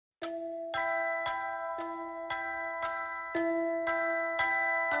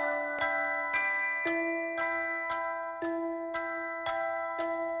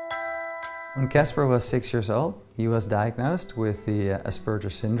When Casper was 6 years old, he was diagnosed with the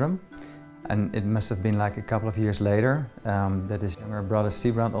Asperger's syndrome. And it must have been like a couple of years later that his younger brother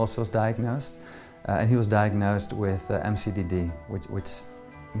Stiebrand also was diagnosed. And he was diagnosed with MCDD, which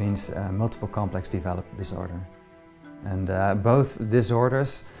means multiple complex development disorder. And both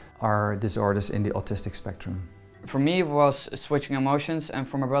disorders are disorders in the autistic spectrum. For me it was switching emotions, and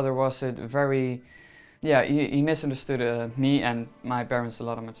for my brother was it very, yeah, he misunderstood me and my parents a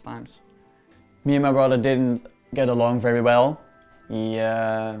lot of times. Me and my brother didn't get along very well. He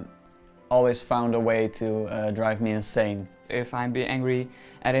always found a way to drive me insane. If I'm being angry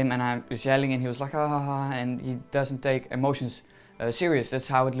at him and I'm yelling and he was like ha ha ha, and he doesn't take emotions serious. That's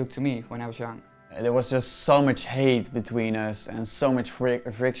how it looked to me when I was young. There was just so much hate between us and so much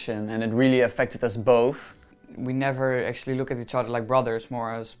friction, and it really affected us both. We never actually look at each other like brothers,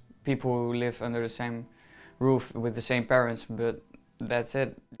 more as people who live under the same roof with the same parents, but that's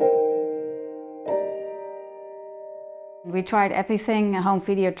it. We tried everything, home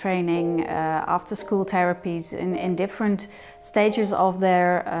video training, after school therapies in different stages of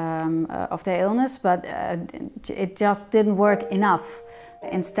their illness, but it just didn't work enough.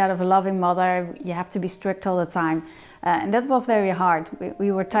 Instead of a loving mother, you have to be strict all the time. And that was very hard.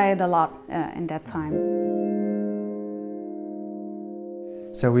 We were tired a lot in that time.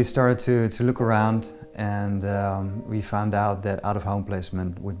 So we started to look around, and we found out that out-of-home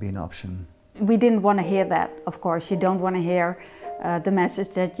placement would be an option. We didn't want to hear that, of course. You don't want to hear the message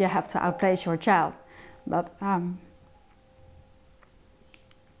that you have to outplace your child. But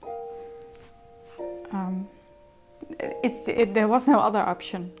there was no other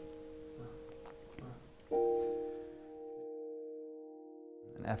option.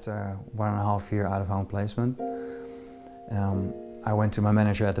 After 1.5 years out-of-home placement, I went to my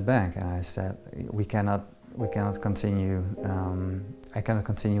manager at the bank and I said, we cannot continue. I cannot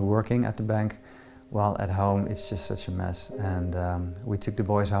continue working at the bank while at home it's just such a mess. And we took the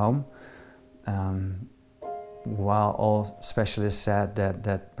boys home, while all specialists said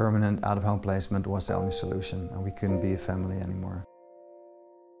that permanent out-of-home placement was the only solution and we couldn't be a family anymore.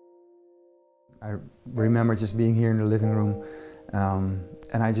 I remember just being here in the living room,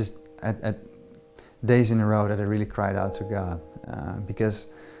 and I just, at days in a row, that I really cried out to God, because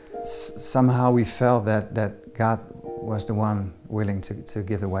somehow we felt that God was the one willing to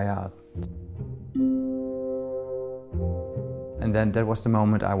give a way out. And then that was the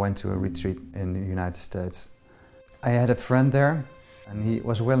moment I went to a retreat in the United States. I had a friend there, and he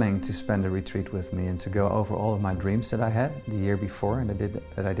was willing to spend a retreat with me and to go over all of my dreams that I had the year before and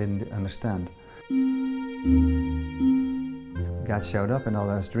that I didn't understand. God showed up in all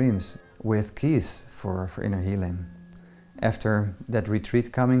those dreams with keys for inner healing. After that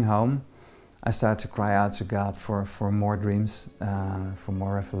retreat, coming home, I started to cry out to God for more dreams, for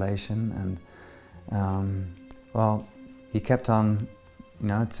more revelation, and well, He kept on,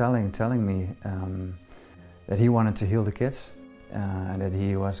 telling me that He wanted to heal the kids, and that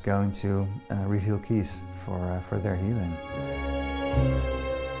He was going to reveal keys for their healing.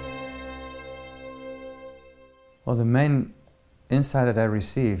 Well, the main insight that I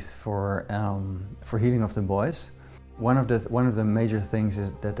received for healing of the boys, one of the major things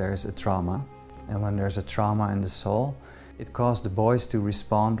is that there is a trauma, and when there's a trauma in the soul, it caused the boys to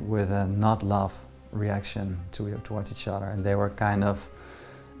respond with a not love reaction towards each other, and they were kind of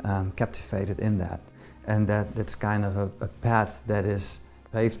captivated in that. And that's kind of a path that is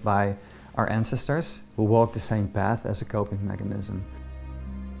paved by our ancestors who walked the same path as a coping mechanism.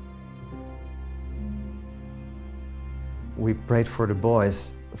 We prayed for the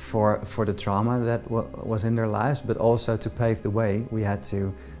boys for the trauma that was in their lives, but also to pave the way, we had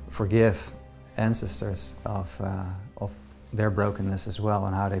to forgive ancestors of their brokenness as well,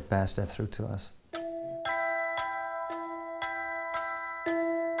 and how they passed that through to us.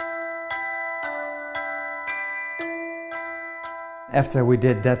 After we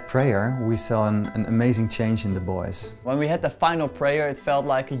did that prayer, we saw an amazing change in the boys. When we had the final prayer, it felt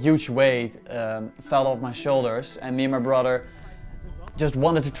like a huge weight fell off my shoulders, and me and my brother just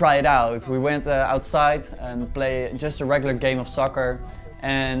wanted to try it out. We went outside and played just a regular game of soccer,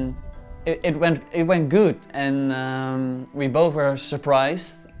 and it went good, and we both were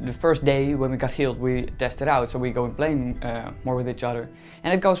surprised. The first day when we got healed, we tested out, so we go and play more with each other,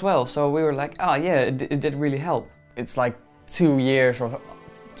 and it goes well. So we were like, oh yeah, it did really help. It's like 2 years or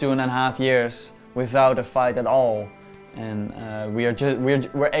 2.5 years without a fight at all, and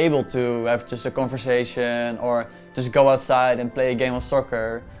we're able to have just a conversation or just go outside and play a game of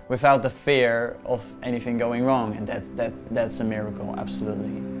soccer without the fear of anything going wrong, and that's a miracle,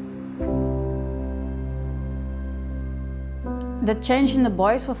 absolutely. The change in the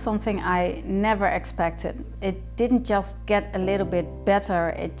boys was something I never expected. It didn't just get a little bit better,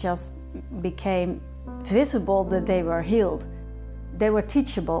 it just became visible that they were healed. They were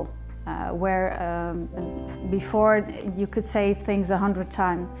teachable, where before you could say things 100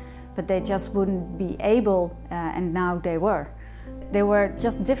 times, but they just wouldn't be able, and now they were. They were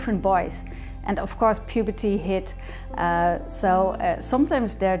just different boys. And of course puberty hit, so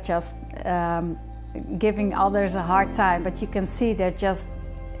sometimes they're just giving others a hard time, but you can see they're just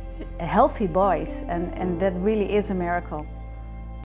healthy boys, and that really is a miracle.